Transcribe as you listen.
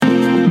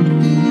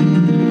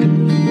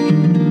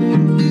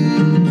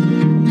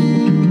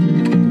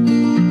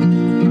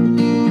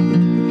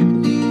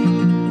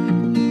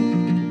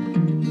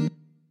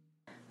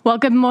Well,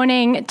 good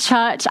morning,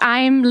 church.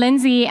 I'm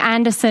Lindsay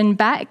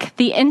Beck,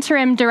 the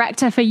Interim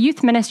Director for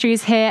Youth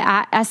Ministries here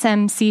at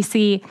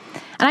SMCC,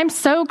 and I'm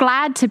so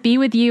glad to be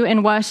with you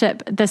in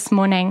worship this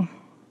morning.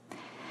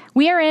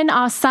 We are in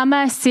our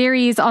summer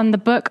series on the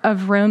book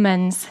of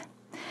Romans.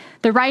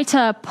 The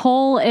writer,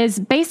 Paul, is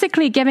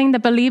basically giving the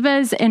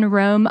believers in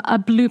Rome a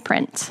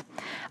blueprint,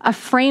 a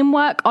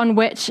framework on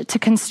which to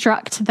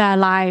construct their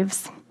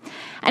lives.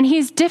 And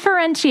he's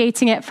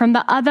differentiating it from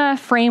the other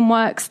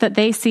frameworks that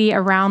they see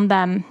around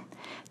them.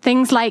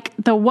 Things like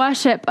the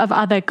worship of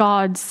other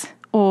gods,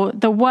 or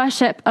the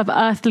worship of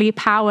earthly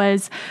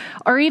powers,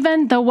 or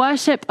even the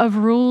worship of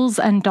rules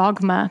and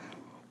dogma.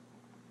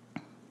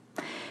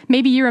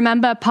 Maybe you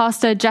remember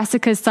Pastor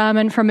Jessica's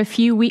sermon from a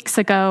few weeks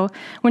ago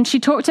when she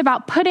talked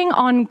about putting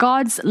on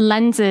God's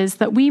lenses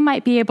that we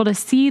might be able to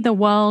see the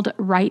world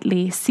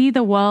rightly, see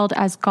the world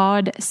as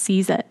God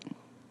sees it.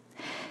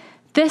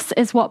 This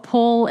is what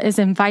Paul is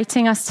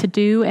inviting us to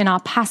do in our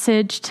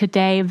passage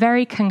today,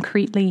 very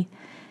concretely.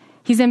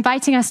 He's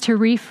inviting us to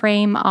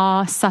reframe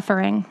our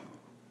suffering.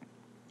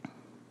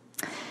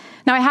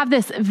 Now, I have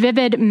this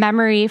vivid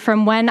memory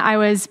from when I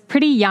was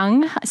pretty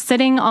young,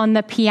 sitting on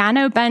the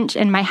piano bench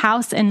in my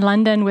house in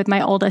London with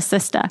my older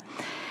sister.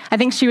 I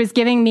think she was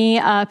giving me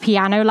a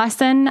piano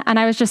lesson, and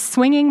I was just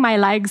swinging my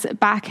legs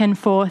back and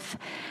forth.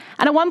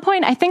 And at one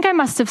point, I think I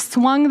must have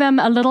swung them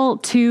a little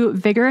too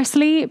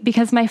vigorously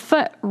because my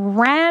foot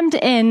rammed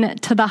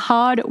into the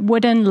hard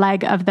wooden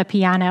leg of the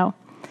piano.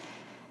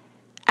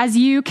 As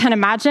you can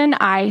imagine,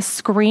 I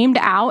screamed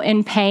out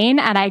in pain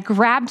and I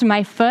grabbed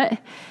my foot.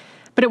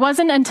 But it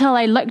wasn't until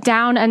I looked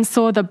down and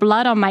saw the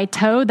blood on my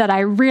toe that I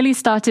really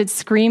started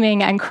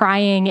screaming and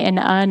crying in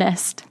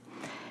earnest.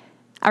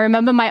 I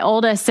remember my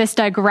older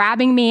sister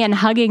grabbing me and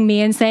hugging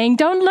me and saying,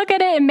 "Don't look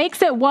at it, it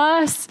makes it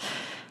worse."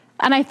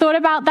 And I thought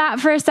about that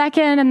for a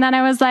second, and then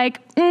I was like,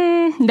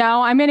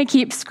 no, I'm going to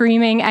keep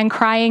screaming and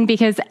crying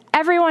because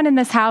everyone in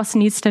this house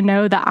needs to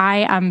know that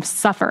I am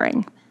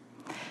suffering.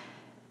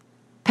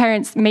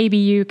 Parents, maybe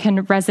you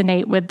can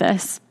resonate with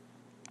this.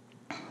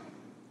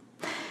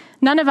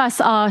 None of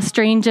us are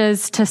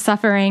strangers to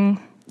suffering.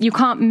 You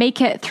can't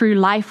make it through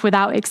life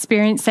without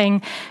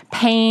experiencing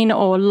pain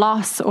or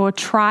loss or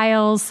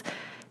trials,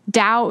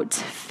 doubt,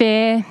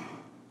 fear.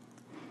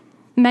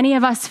 Many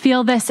of us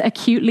feel this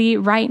acutely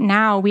right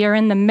now. We are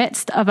in the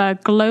midst of a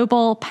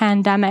global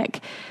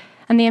pandemic,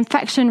 and the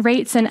infection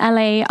rates in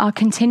LA are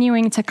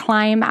continuing to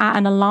climb at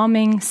an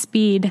alarming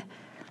speed.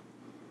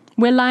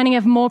 We're learning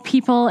of more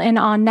people in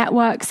our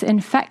networks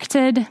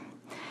infected.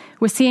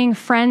 We're seeing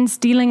friends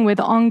dealing with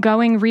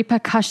ongoing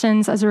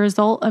repercussions as a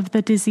result of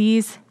the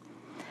disease.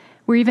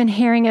 We're even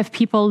hearing of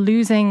people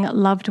losing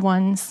loved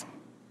ones.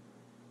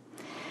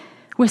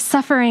 We're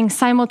suffering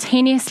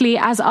simultaneously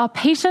as our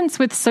patience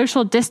with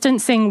social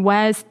distancing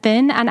wears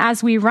thin and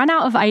as we run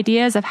out of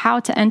ideas of how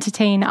to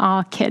entertain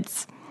our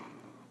kids.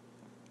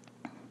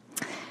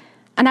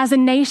 And as a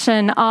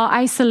nation, our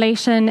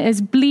isolation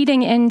is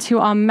bleeding into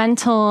our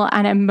mental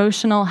and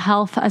emotional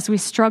health as we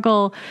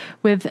struggle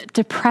with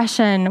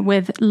depression,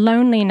 with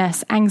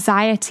loneliness,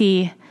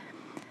 anxiety,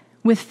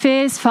 with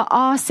fears for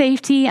our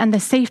safety and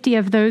the safety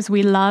of those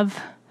we love,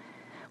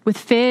 with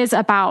fears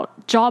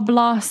about job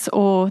loss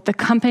or the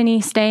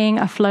company staying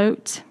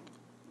afloat.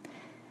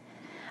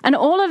 And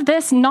all of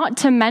this, not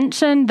to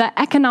mention the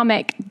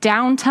economic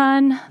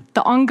downturn,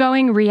 the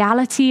ongoing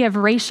reality of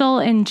racial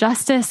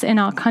injustice in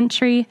our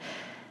country,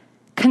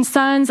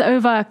 concerns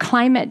over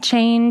climate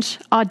change,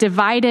 our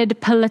divided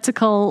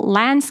political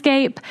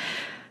landscape.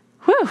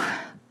 Whew,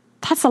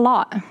 that's a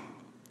lot.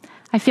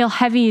 I feel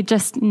heavy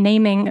just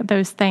naming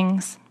those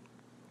things.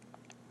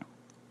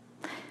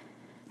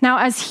 Now,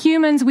 as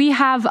humans, we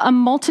have a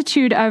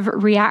multitude of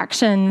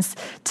reactions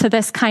to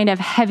this kind of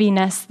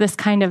heaviness, this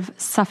kind of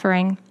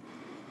suffering.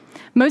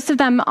 Most of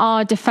them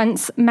are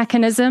defense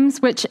mechanisms,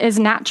 which is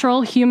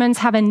natural. Humans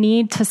have a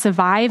need to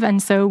survive,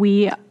 and so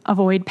we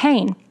avoid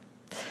pain.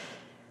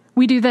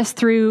 We do this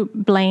through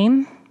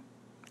blame,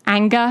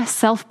 anger,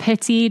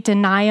 self-pity,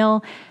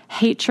 denial,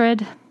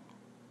 hatred.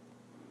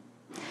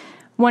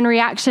 One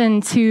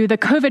reaction to the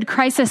COVID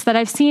crisis that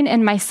I've seen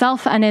in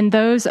myself and in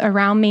those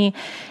around me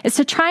is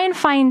to try and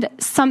find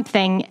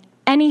something,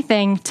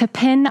 anything to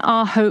pin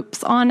our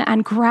hopes on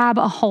and grab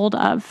a hold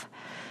of.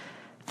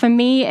 For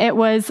me, it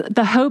was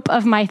the hope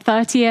of my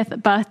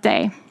 30th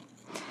birthday.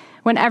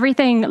 When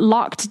everything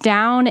locked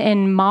down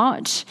in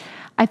March,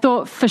 I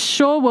thought for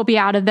sure we'll be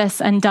out of this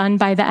and done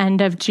by the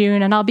end of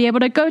June, and I'll be able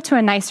to go to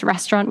a nice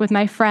restaurant with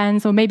my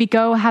friends or maybe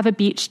go have a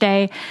beach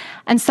day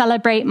and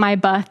celebrate my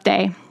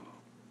birthday.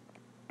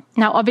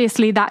 Now,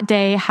 obviously, that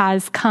day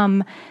has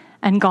come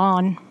and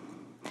gone.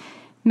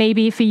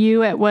 Maybe for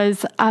you, it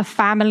was a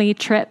family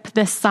trip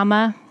this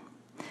summer.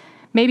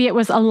 Maybe it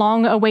was a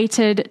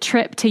long-awaited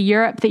trip to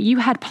Europe that you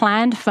had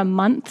planned for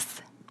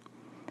months.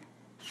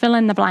 Fill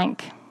in the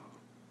blank.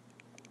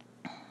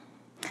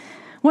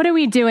 What are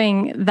we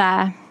doing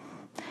there?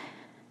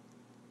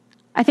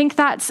 I think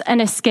that's an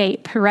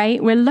escape,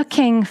 right? We're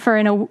looking for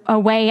a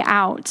way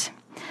out.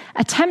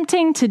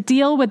 attempting to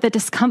deal with the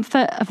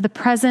discomfort of the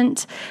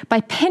present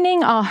by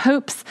pinning our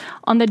hopes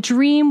on the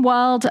dream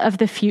world of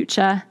the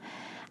future.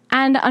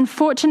 And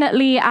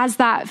unfortunately, as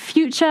that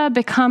future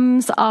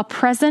becomes our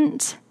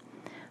present,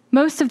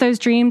 most of those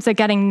dreams are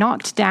getting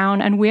knocked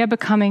down and we're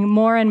becoming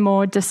more and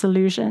more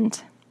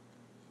disillusioned.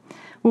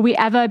 Will we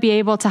ever be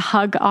able to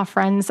hug our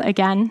friends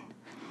again?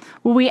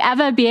 Will we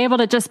ever be able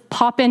to just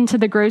pop into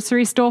the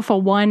grocery store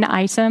for one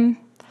item?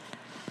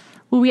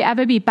 Will we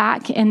ever be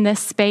back in this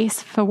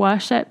space for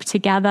worship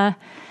together,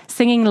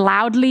 singing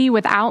loudly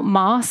without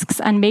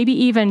masks and maybe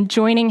even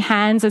joining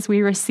hands as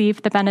we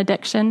receive the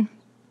benediction?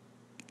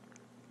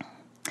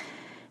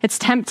 It's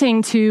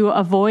tempting to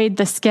avoid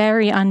the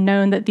scary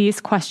unknown that these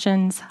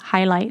questions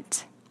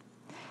highlight.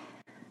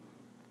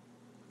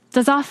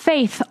 Does our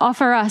faith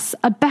offer us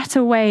a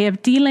better way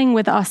of dealing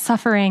with our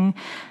suffering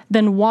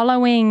than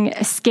wallowing,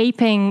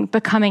 escaping,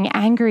 becoming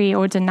angry,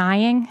 or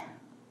denying?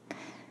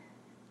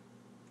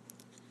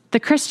 The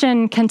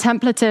Christian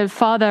contemplative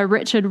father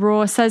Richard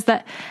Rohr says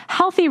that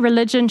healthy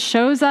religion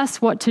shows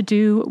us what to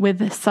do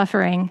with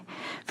suffering.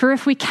 For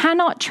if we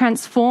cannot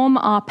transform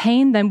our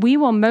pain, then we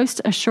will most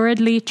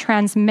assuredly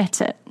transmit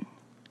it.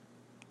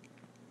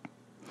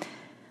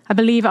 I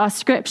believe our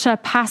scripture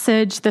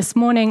passage this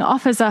morning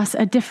offers us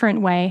a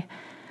different way,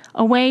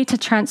 a way to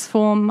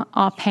transform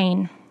our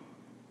pain.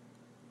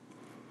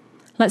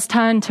 Let's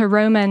turn to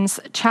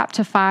Romans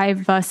chapter 5,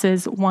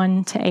 verses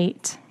 1 to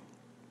 8.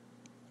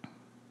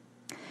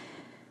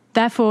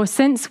 Therefore,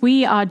 since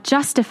we are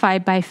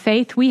justified by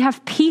faith, we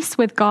have peace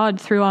with God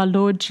through our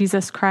Lord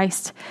Jesus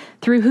Christ,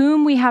 through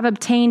whom we have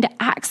obtained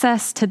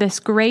access to this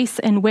grace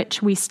in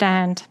which we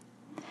stand.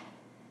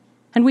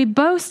 And we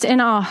boast in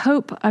our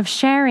hope of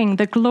sharing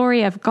the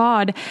glory of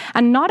God.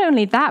 And not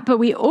only that, but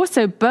we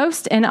also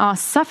boast in our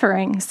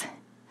sufferings,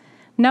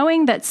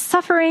 knowing that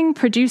suffering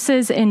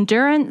produces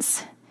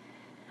endurance,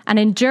 and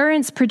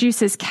endurance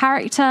produces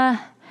character,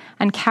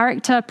 and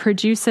character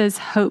produces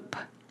hope.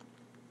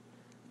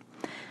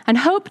 And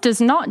hope does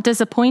not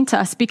disappoint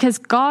us because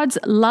God's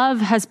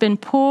love has been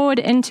poured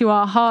into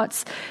our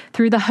hearts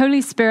through the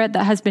Holy Spirit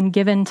that has been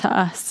given to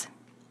us.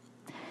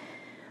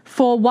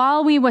 For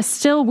while we were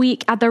still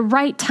weak, at the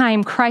right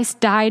time,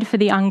 Christ died for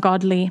the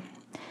ungodly.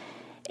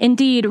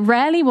 Indeed,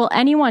 rarely will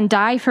anyone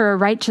die for a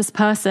righteous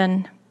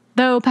person,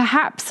 though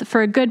perhaps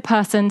for a good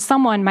person,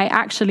 someone might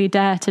actually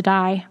dare to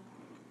die.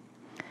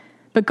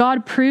 But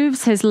God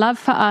proves his love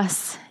for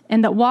us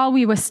in that while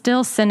we were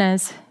still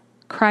sinners,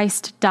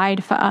 Christ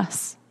died for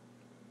us.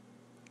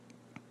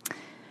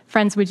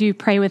 Friends, would you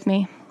pray with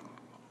me?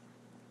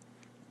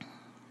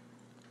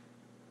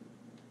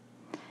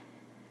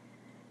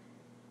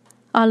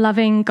 Our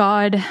loving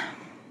God,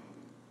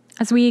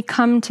 as we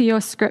come to your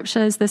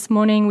scriptures this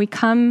morning, we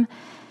come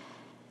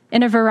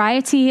in a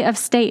variety of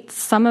states.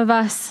 Some of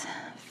us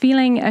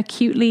feeling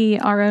acutely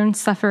our own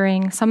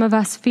suffering, some of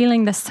us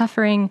feeling the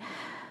suffering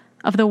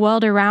of the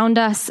world around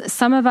us,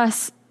 some of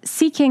us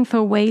seeking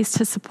for ways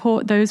to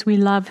support those we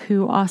love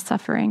who are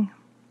suffering.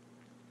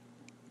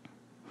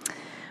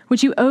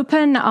 Would you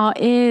open our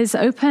ears,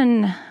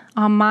 open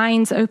our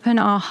minds, open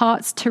our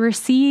hearts to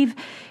receive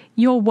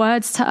your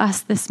words to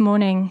us this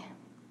morning?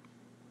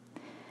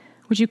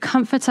 Would you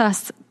comfort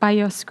us by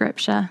your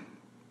scripture?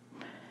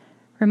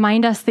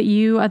 Remind us that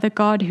you are the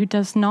God who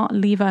does not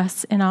leave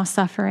us in our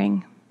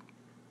suffering.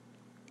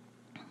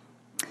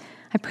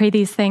 I pray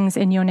these things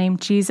in your name,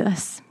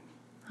 Jesus.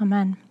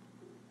 Amen.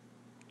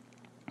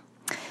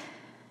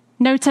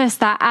 Notice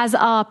that as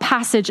our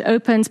passage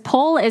opens,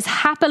 Paul is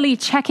happily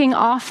checking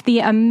off the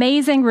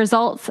amazing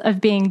results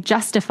of being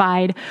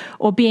justified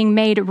or being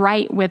made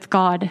right with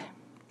God.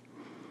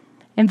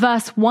 In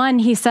verse 1,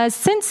 he says,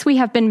 since we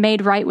have been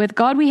made right with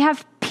God, we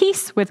have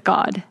peace with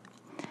God.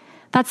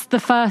 That's the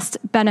first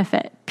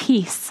benefit,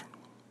 peace.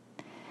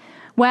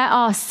 Where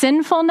our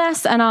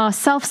sinfulness and our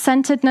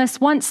self-centeredness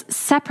once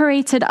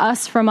separated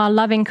us from our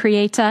loving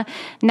Creator,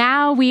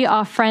 now we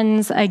are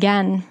friends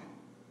again.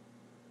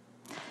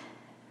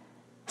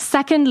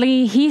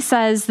 Secondly, he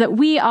says that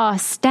we are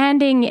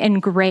standing in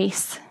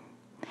grace,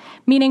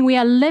 meaning we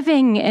are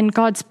living in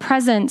God's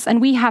presence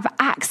and we have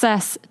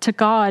access to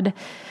God.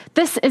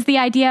 This is the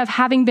idea of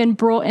having been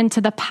brought into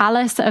the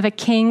palace of a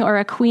king or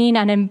a queen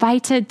and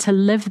invited to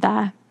live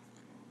there.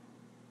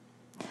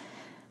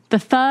 The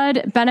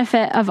third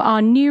benefit of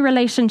our new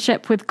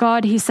relationship with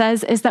God, he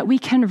says, is that we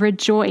can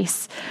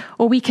rejoice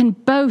or we can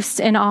boast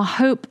in our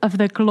hope of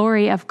the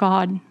glory of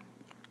God.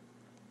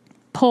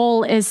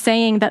 Paul is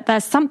saying that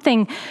there's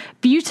something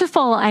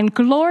beautiful and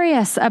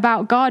glorious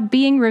about God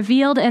being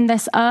revealed in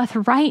this earth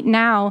right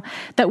now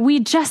that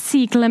we just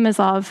see glimmers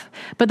of,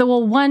 but that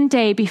will one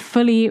day be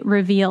fully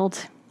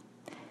revealed.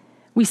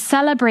 We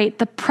celebrate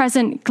the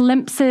present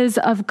glimpses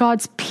of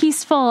God's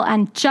peaceful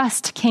and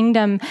just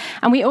kingdom,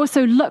 and we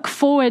also look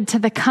forward to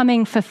the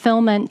coming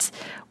fulfillment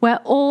where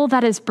all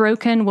that is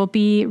broken will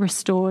be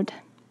restored.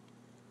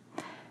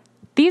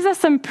 These are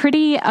some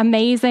pretty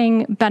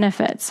amazing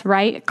benefits,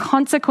 right?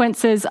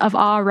 Consequences of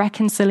our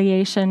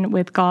reconciliation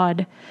with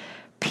God.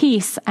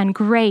 Peace and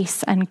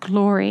grace and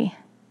glory.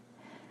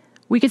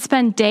 We could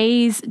spend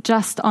days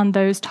just on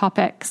those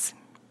topics.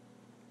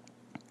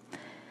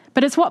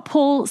 But it's what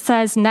Paul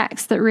says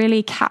next that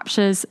really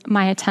captures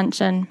my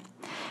attention.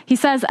 He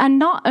says, and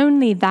not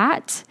only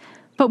that,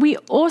 but we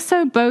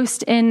also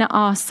boast in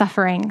our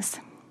sufferings.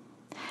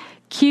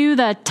 Cue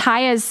the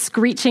tires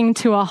screeching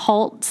to a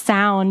halt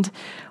sound.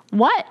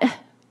 What?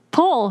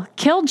 Paul,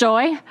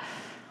 killjoy.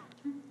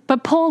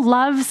 But Paul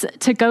loves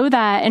to go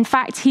there. In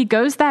fact, he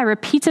goes there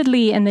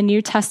repeatedly in the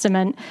New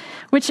Testament,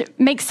 which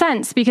makes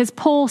sense because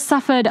Paul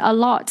suffered a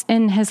lot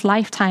in his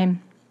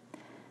lifetime.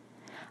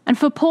 And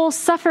for Paul,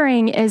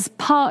 suffering is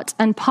part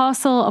and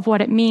parcel of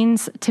what it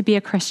means to be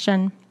a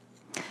Christian.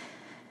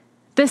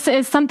 This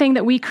is something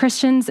that we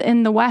Christians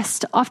in the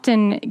West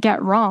often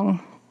get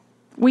wrong.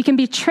 We can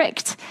be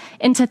tricked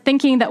into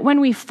thinking that when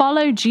we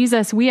follow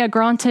Jesus, we are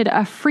granted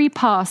a free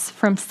pass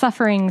from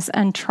sufferings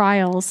and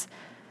trials.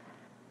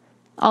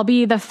 I'll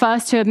be the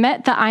first to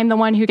admit that I'm the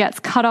one who gets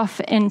cut off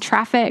in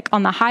traffic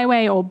on the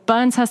highway or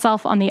burns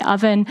herself on the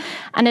oven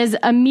and is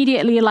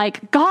immediately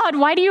like, God,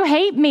 why do you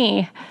hate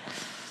me?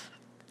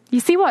 You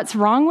see what's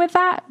wrong with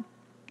that?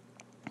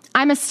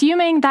 I'm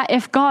assuming that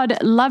if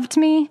God loved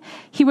me,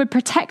 he would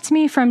protect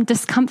me from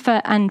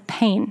discomfort and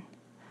pain.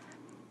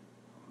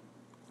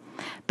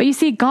 But you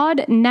see,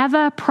 God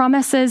never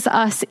promises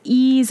us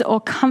ease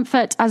or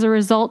comfort as a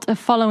result of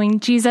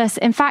following Jesus.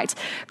 In fact,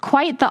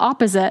 quite the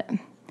opposite.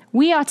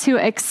 We are to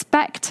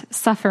expect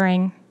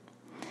suffering.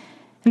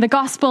 In the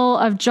Gospel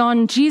of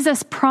John,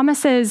 Jesus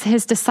promises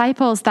his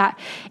disciples that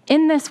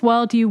in this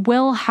world you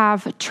will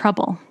have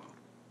trouble.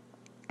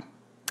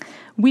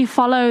 We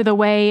follow the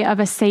way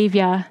of a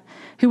Savior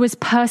who was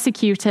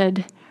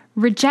persecuted,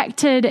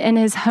 rejected in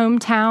his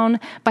hometown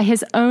by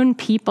his own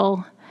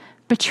people,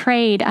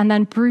 betrayed, and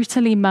then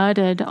brutally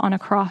murdered on a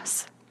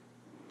cross.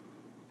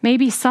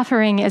 Maybe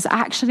suffering is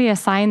actually a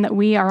sign that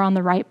we are on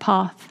the right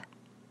path.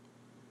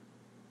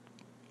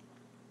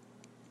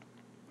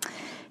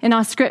 In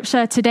our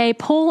scripture today,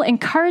 Paul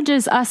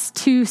encourages us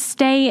to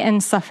stay in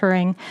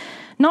suffering,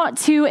 not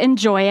to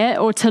enjoy it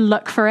or to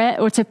look for it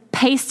or to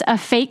paste a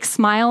fake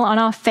smile on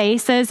our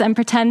faces and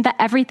pretend that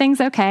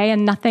everything's okay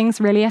and nothing's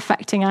really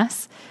affecting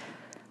us,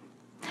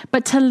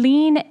 but to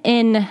lean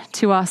in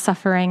to our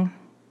suffering.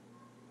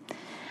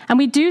 And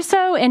we do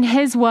so in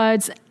his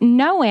words,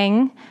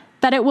 knowing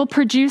that it will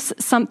produce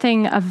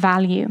something of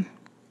value.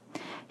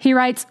 He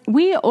writes,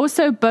 we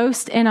also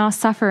boast in our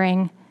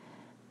suffering,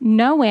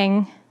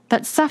 knowing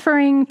that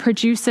suffering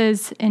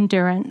produces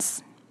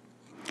endurance.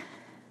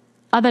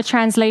 Other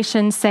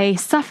translations say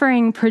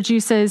suffering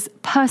produces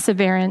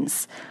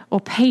perseverance or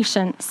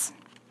patience.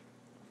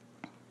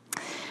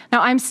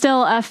 Now, I'm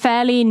still a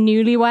fairly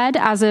newlywed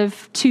as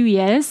of 2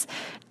 years,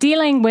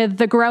 dealing with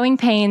the growing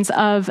pains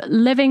of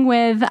living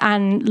with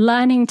and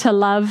learning to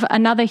love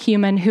another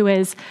human who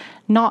is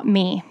not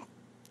me.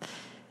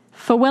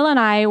 For Will and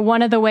I,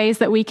 one of the ways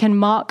that we can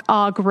mark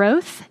our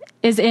growth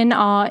is in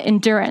our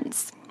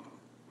endurance.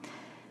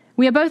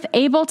 We are both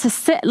able to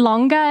sit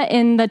longer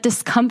in the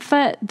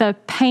discomfort, the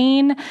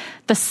pain,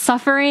 the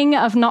suffering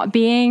of not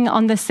being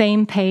on the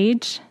same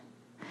page.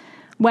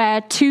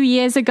 Where 2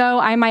 years ago,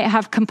 I might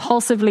have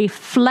compulsively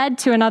fled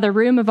to another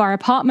room of our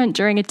apartment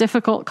during a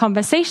difficult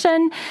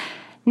conversation,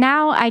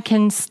 now I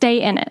can stay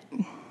in it.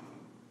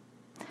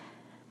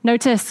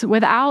 Notice,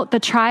 without the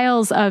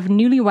trials of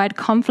newlywed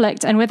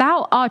conflict and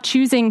without our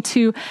choosing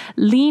to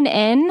lean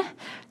in,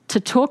 to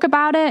talk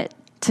about it,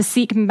 to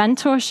seek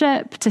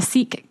mentorship, to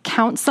seek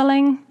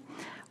counseling,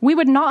 we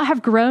would not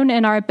have grown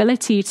in our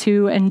ability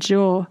to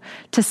endure,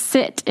 to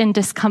sit in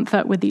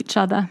discomfort with each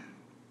other.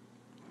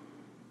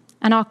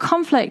 And our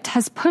conflict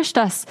has pushed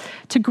us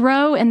to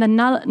grow in the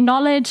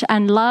knowledge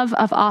and love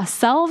of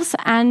ourselves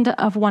and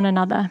of one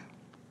another.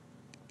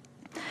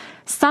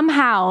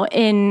 Somehow,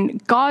 in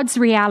God's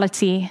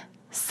reality,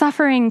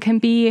 suffering can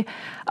be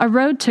a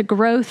road to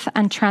growth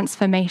and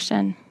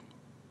transformation.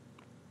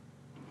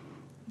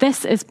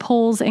 This is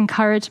Paul's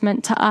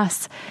encouragement to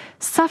us.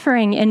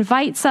 Suffering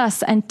invites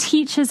us and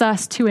teaches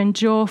us to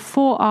endure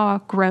for our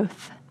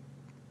growth.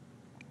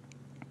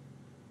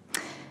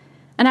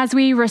 And as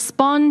we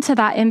respond to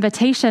that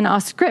invitation,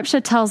 our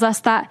scripture tells us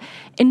that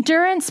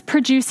endurance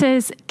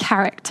produces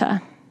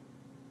character.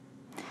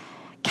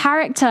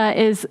 Character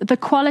is the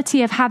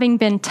quality of having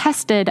been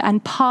tested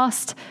and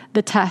passed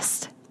the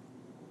test.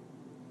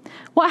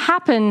 What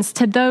happens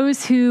to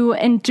those who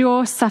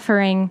endure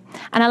suffering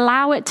and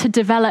allow it to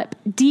develop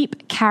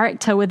deep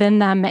character within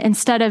them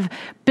instead of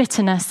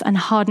bitterness and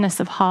hardness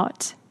of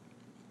heart?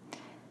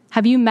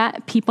 Have you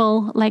met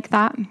people like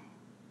that?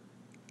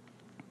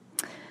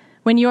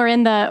 When you're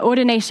in the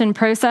ordination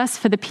process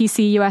for the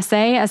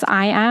PCUSA, as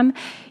I am,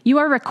 you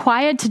are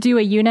required to do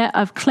a unit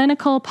of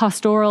clinical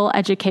pastoral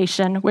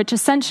education, which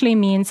essentially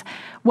means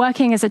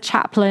working as a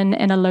chaplain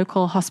in a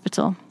local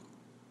hospital.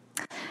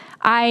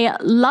 I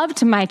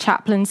loved my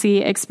chaplaincy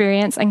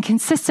experience and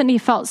consistently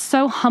felt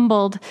so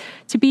humbled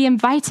to be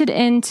invited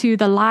into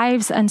the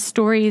lives and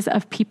stories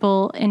of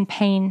people in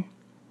pain.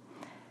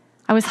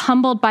 I was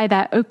humbled by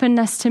their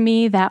openness to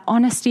me, their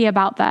honesty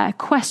about their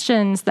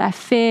questions, their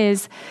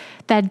fears,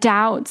 their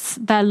doubts,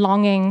 their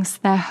longings,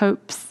 their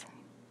hopes.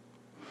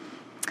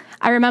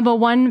 I remember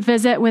one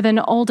visit with an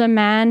older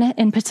man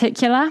in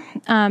particular.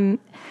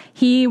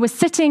 He was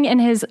sitting in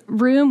his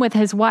room with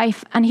his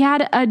wife, and he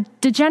had a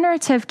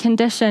degenerative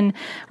condition,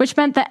 which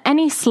meant that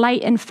any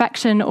slight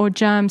infection or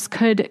germs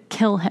could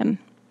kill him.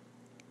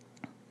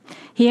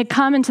 He had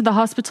come into the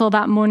hospital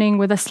that morning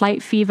with a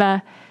slight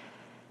fever.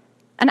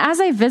 And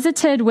as I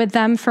visited with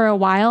them for a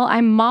while,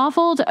 I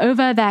marveled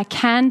over their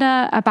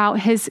candor about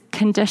his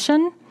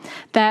condition,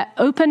 their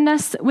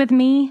openness with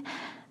me,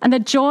 and the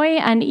joy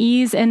and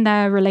ease in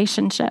their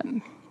relationship.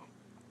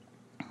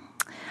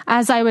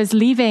 As I was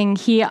leaving,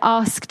 he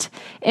asked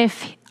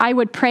if I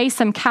would pray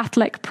some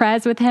Catholic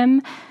prayers with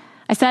him.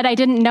 I said I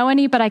didn't know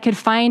any, but I could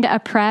find a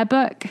prayer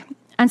book.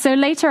 And so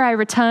later I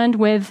returned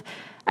with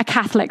a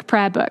Catholic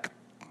prayer book.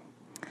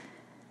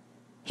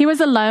 He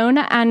was alone,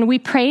 and we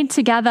prayed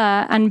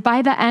together, and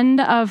by the end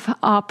of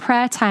our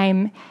prayer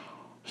time,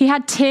 he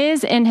had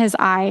tears in his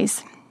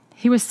eyes.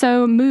 He was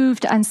so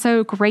moved and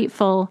so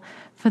grateful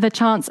for the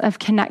chance of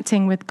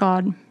connecting with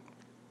God.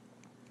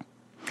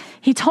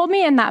 He told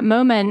me in that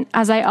moment,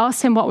 as I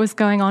asked him what was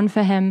going on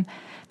for him,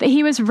 that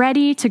he was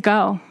ready to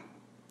go.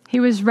 He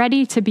was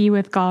ready to be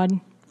with God.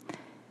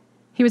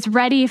 He was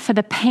ready for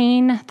the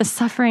pain, the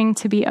suffering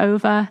to be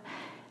over.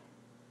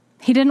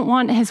 He didn't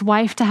want his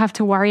wife to have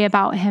to worry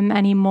about him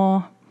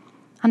anymore.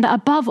 And that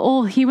above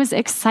all, he was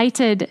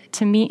excited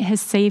to meet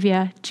his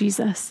Savior,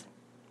 Jesus.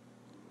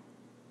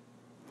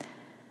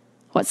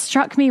 What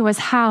struck me was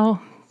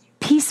how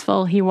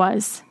peaceful he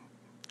was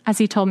as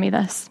he told me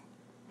this,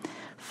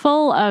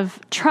 full of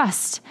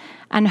trust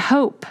and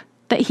hope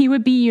that he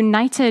would be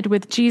united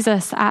with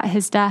Jesus at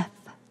his death.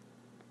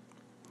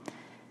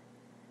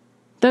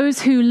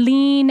 Those who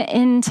lean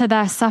into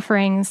their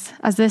sufferings,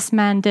 as this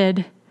man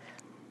did,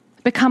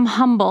 become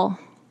humble,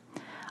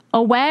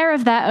 aware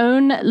of their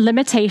own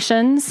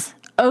limitations,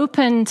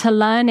 open to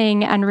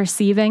learning and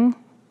receiving.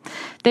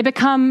 They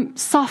become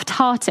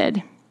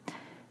soft-hearted,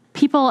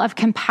 people of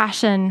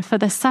compassion for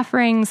the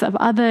sufferings of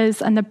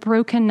others and the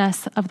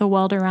brokenness of the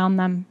world around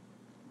them.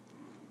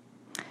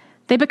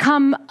 They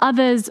become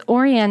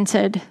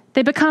others-oriented.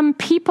 They become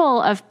people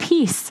of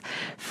peace,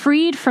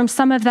 freed from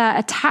some of their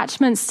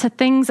attachments to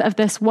things of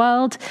this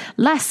world,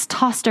 less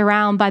tossed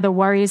around by the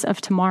worries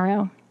of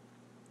tomorrow.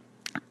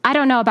 I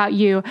don't know about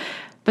you,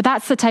 but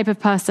that's the type of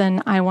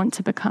person I want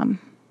to become.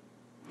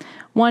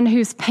 One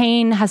whose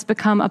pain has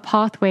become a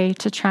pathway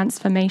to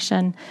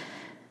transformation,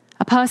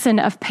 a person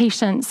of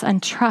patience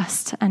and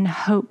trust and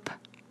hope.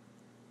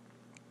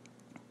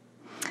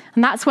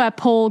 And that's where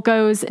Paul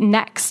goes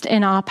next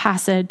in our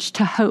passage,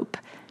 to hope.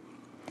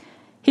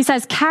 He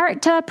says,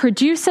 character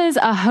produces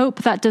a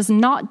hope that does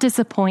not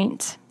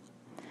disappoint,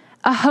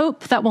 a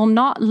hope that will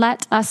not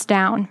let us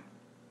down.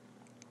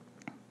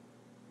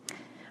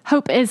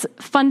 Hope is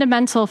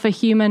fundamental for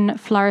human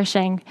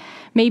flourishing.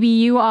 Maybe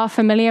you are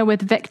familiar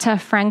with Viktor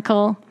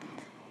Frankl.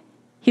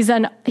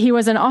 He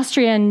was an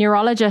Austrian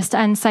neurologist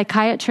and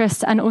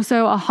psychiatrist and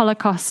also a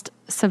Holocaust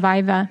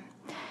survivor.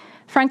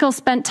 Frankl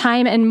spent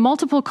time in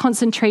multiple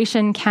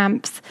concentration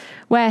camps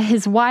where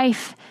his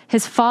wife,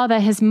 his father,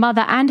 his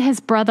mother, and his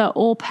brother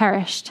all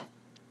perished.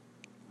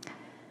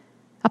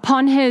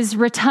 Upon his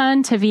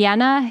return to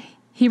Vienna,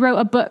 he wrote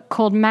a book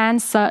called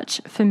Man's Search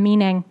for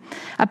Meaning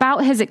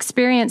about his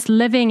experience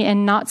living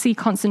in Nazi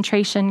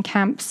concentration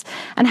camps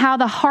and how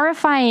the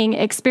horrifying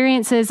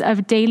experiences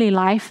of daily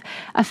life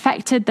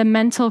affected the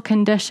mental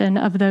condition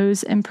of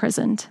those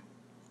imprisoned.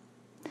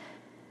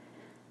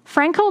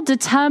 Frankl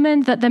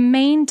determined that the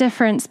main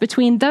difference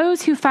between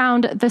those who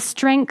found the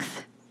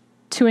strength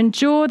to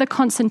endure the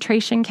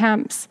concentration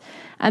camps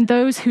and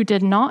those who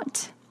did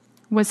not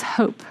was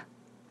hope.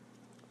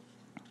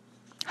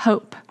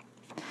 Hope.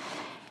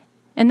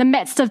 In the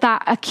midst of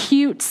that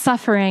acute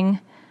suffering,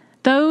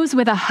 those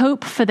with a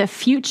hope for the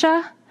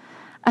future,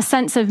 a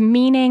sense of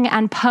meaning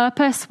and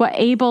purpose, were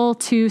able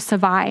to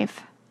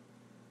survive.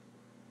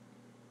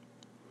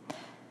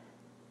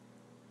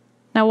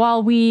 Now,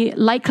 while we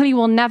likely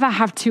will never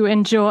have to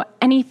endure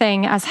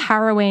anything as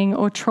harrowing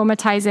or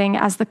traumatizing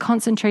as the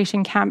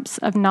concentration camps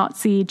of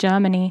Nazi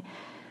Germany,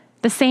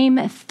 the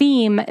same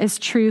theme is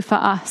true for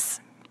us.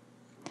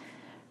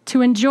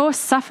 To endure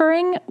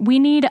suffering, we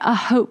need a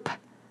hope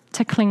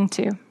to cling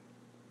to.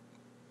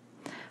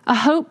 A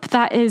hope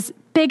that is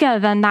bigger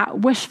than that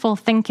wishful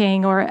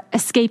thinking or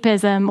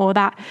escapism or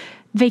that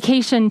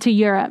vacation to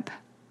Europe.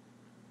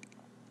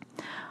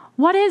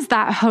 What is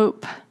that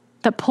hope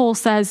that Paul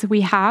says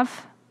we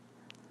have?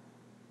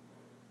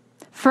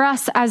 For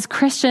us as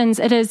Christians,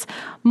 it is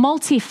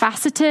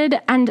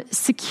multifaceted and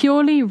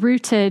securely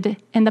rooted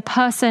in the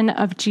person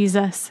of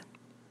Jesus.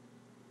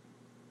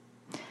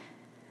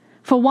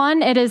 For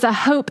one, it is a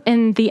hope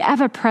in the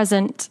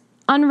ever-present,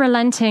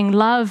 unrelenting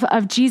love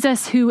of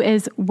Jesus who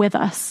is with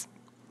us.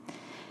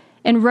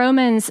 In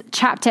Romans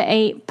chapter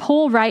 8,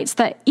 Paul writes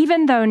that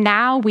even though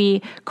now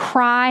we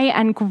cry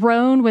and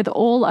groan with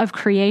all of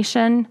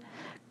creation,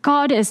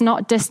 God is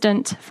not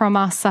distant from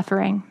our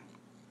suffering.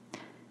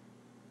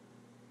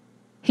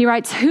 He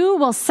writes, "Who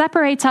will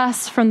separate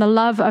us from the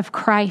love of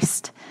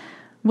Christ?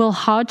 Will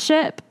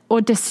hardship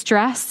or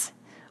distress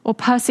or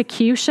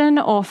persecution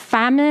or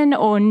famine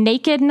or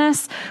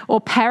nakedness or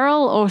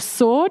peril or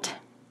sword?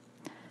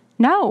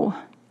 No.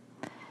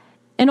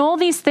 In all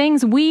these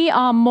things, we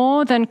are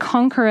more than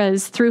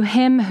conquerors through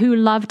him who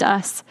loved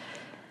us.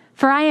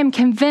 For I am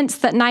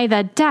convinced that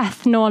neither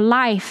death nor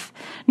life,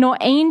 nor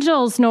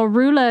angels nor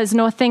rulers,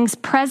 nor things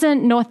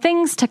present, nor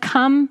things to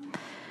come,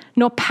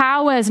 nor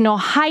powers, nor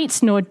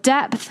height, nor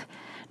depth,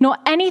 nor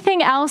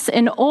anything else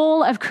in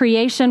all of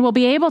creation will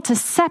be able to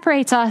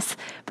separate us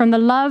from the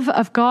love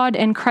of God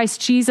in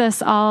Christ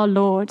Jesus our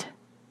Lord."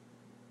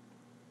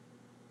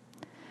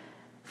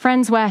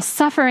 Friends, where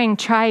suffering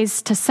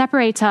tries to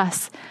separate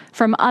us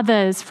from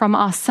others, from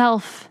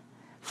ourselves,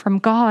 from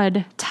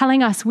God,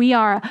 telling us we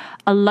are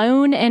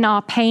alone in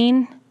our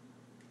pain,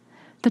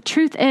 the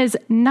truth is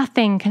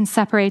nothing can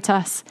separate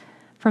us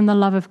from the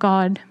love of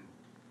God.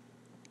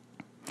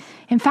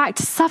 In fact,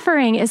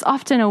 suffering is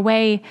often a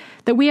way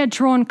that we are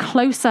drawn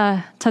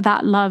closer to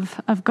that love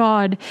of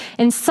God.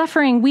 In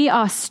suffering, we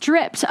are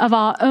stripped of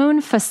our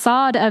own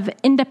facade of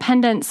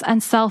independence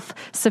and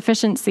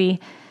self-sufficiency.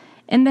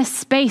 In this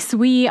space,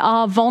 we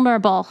are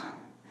vulnerable,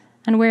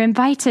 and we're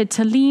invited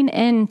to lean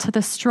into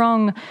the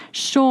strong,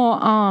 sure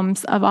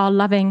arms of our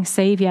loving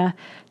Savior,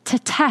 to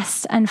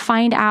test and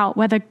find out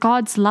whether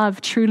God's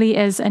love truly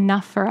is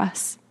enough for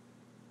us.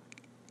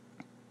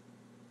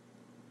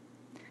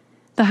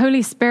 The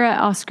Holy Spirit,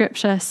 our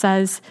scripture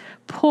says,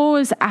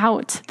 pours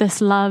out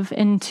this love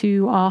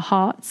into our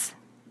hearts.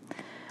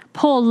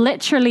 Paul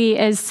literally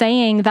is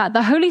saying that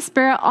the Holy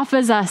Spirit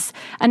offers us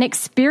an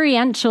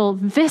experiential,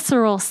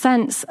 visceral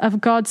sense of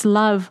God's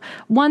love,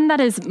 one that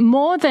is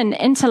more than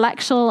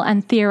intellectual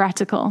and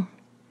theoretical.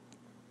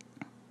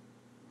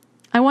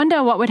 I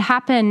wonder what would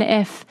happen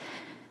if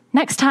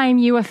next time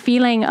you were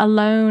feeling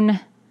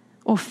alone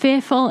or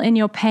fearful in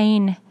your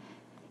pain,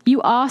 you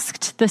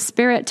asked the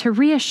Spirit to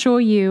reassure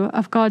you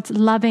of God's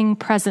loving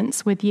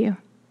presence with you.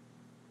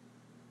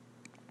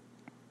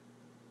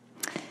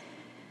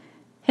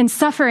 In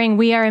suffering,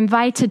 we are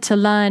invited to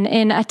learn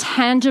in a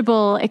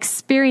tangible,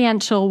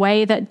 experiential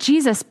way that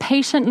Jesus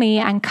patiently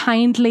and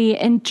kindly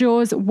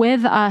endures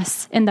with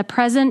us in the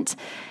present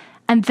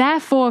and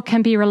therefore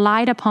can be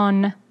relied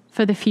upon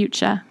for the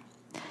future.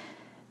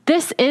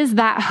 This is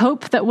that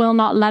hope that will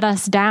not let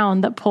us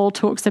down that Paul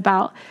talks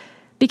about,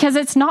 because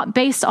it's not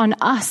based on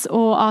us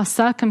or our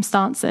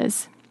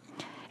circumstances.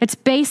 It's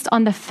based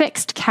on the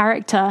fixed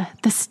character,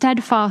 the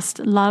steadfast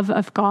love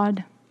of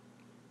God.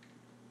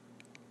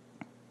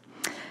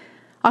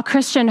 Our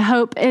Christian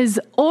hope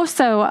is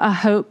also a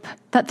hope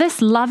that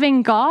this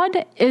loving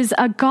God is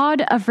a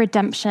God of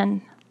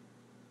redemption.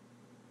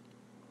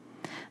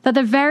 That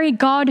the very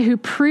God who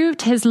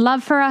proved his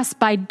love for us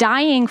by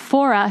dying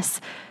for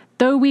us,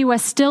 though we were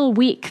still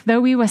weak,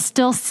 though we were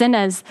still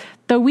sinners,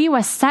 though we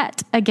were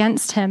set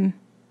against him,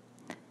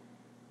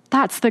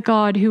 that's the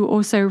God who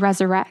also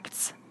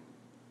resurrects.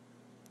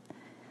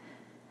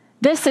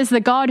 This is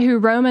the God who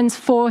Romans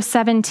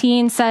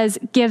 4:17 says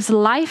gives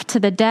life to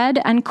the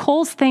dead and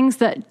calls things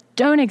that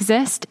don't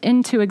exist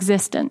into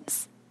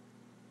existence.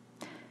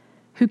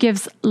 Who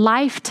gives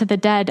life to the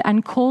dead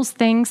and calls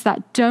things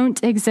that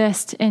don't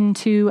exist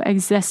into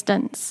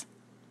existence.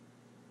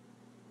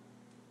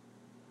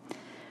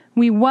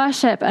 We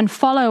worship and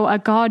follow a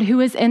God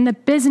who is in the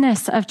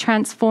business of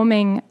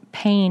transforming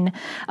pain,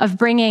 of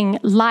bringing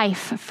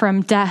life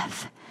from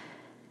death.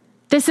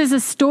 This is a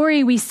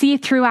story we see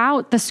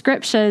throughout the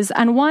scriptures,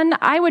 and one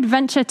I would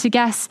venture to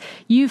guess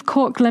you've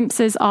caught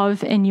glimpses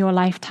of in your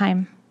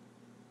lifetime.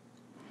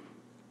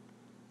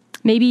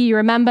 Maybe you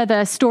remember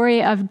the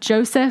story of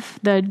Joseph,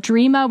 the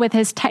dreamer with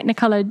his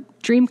technicolor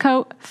dream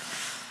coat,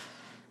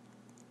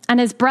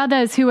 and his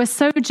brothers who were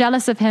so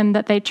jealous of him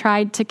that they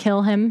tried to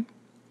kill him.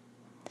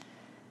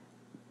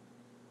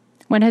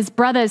 When his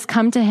brothers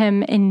come to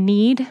him in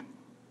need,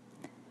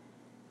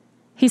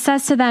 he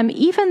says to them,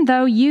 "Even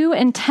though you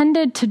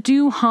intended to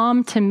do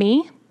harm to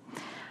me,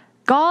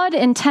 God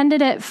intended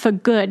it for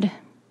good,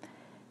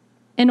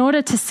 in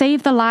order to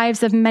save the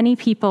lives of many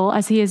people,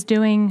 as he is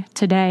doing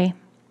today."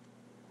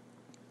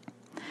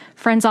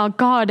 Friends, our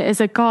God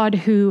is a God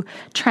who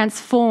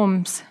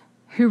transforms,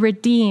 who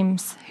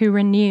redeems, who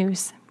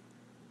renews.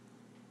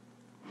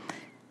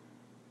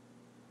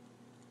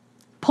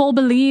 Paul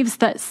believes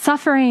that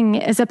suffering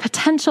is a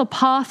potential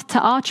path to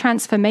our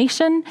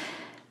transformation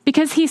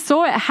because he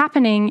saw it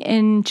happening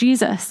in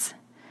Jesus.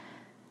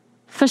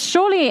 For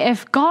surely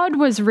if God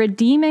was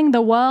redeeming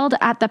the world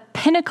at the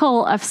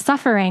pinnacle of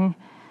suffering,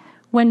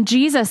 when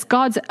Jesus,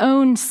 God's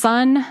own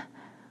Son,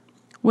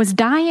 was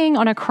dying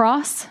on a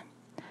cross,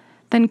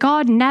 then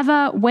God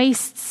never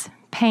wastes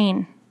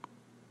pain.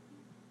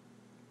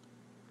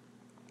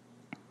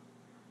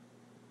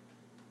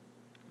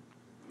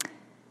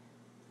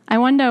 I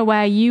wonder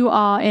where you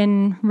are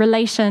in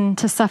relation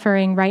to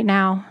suffering right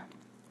now.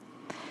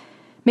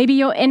 Maybe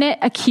you're in it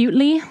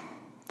acutely,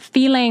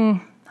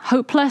 feeling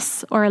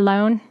hopeless or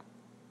alone.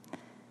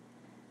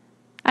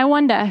 I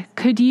wonder,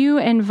 could you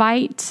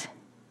invite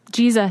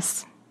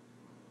Jesus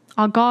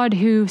our God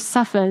who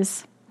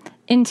suffers,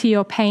 into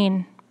your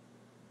pain.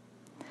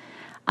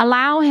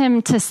 Allow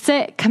him to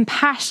sit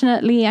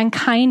compassionately and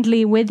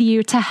kindly with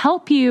you, to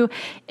help you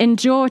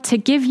endure, to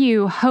give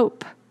you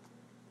hope.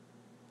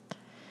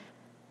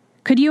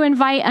 Could you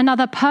invite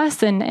another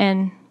person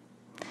in?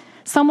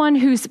 Someone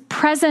whose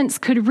presence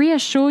could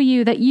reassure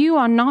you that you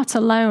are not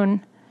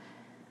alone,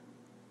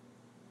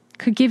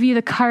 could give you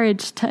the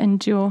courage to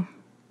endure.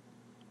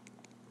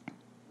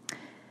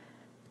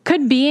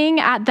 Could being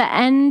at the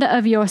end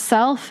of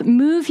yourself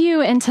move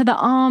you into the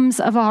arms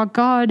of our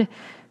God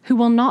who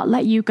will not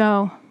let you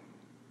go?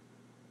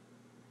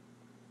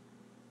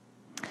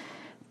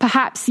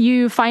 Perhaps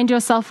you find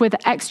yourself with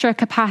extra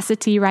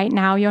capacity right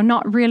now. You're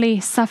not really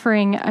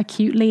suffering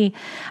acutely.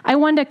 I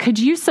wonder, could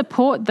you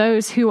support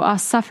those who are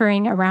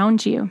suffering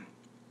around you?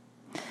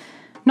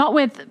 Not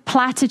with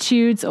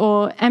platitudes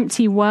or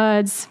empty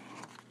words,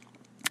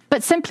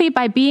 but simply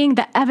by being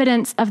the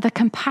evidence of the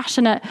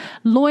compassionate,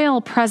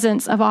 loyal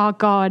presence of our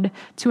God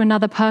to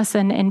another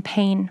person in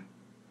pain.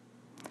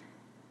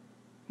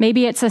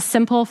 Maybe it's a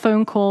simple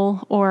phone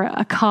call or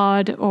a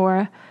card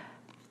or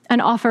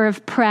an offer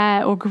of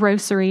prayer or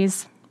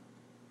groceries.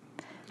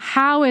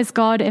 How is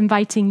God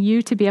inviting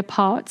you to be a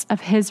part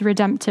of his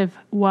redemptive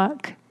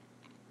work?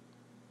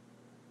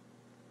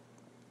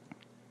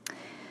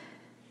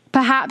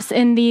 Perhaps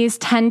in these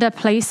tender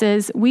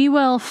places, we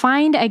will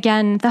find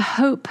again the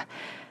hope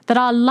that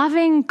our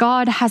loving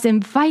God has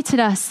invited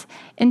us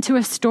into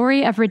a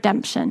story of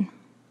redemption.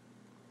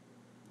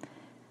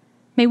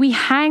 May we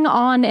hang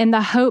on in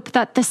the hope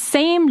that the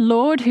same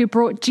Lord who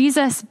brought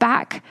Jesus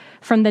back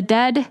from the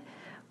dead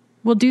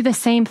will do the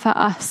same for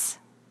us.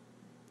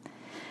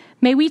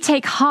 May we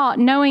take heart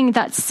knowing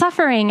that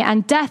suffering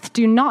and death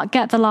do not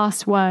get the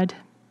last word.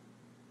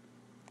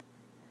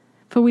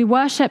 For we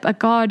worship a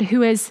God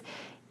who is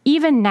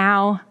even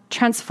now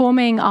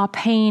transforming our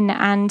pain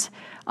and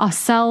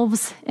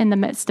ourselves in the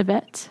midst of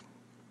it.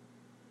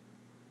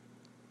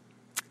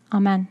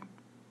 Amen.